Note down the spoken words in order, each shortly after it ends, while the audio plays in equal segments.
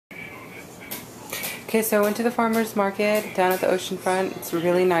Okay, so I went to the farmer's market down at the ocean front. It's a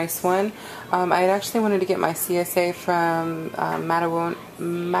really nice one. I had actually wanted to get my CSA from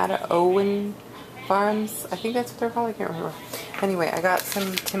Mattawoman Farms. I think that's what they're called. I can't remember. Anyway, I got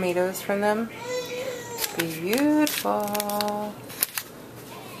some tomatoes from them. Beautiful.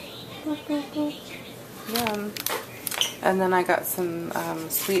 Yum. And then I got some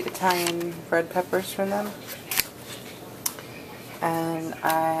sweet Italian red peppers from them. And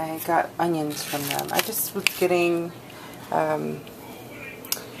I got onions from them. I just was getting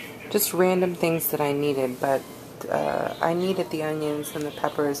just random things that I needed, but I needed the onions and the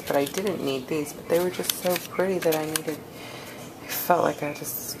peppers, but I didn't need these, but they were just so pretty that I felt like I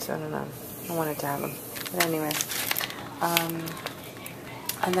don't know, I wanted to have them. But anyway,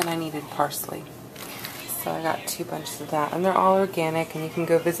 and then I needed parsley. So I got 2 bunches of that, and they're all organic, and you can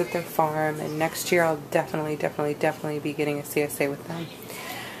go visit their farm, and next year I'll definitely be getting a CSA with them.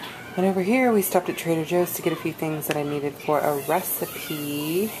 And over here we stopped at Trader Joe's to get a few things that I needed for a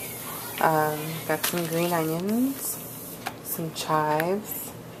recipe. Got some green onions, some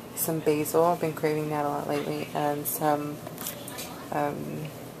chives, some basil, I've been craving that a lot lately, and some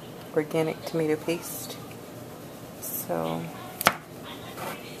organic tomato paste. So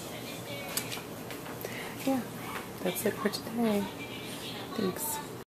yeah, that's it for today. Thanks.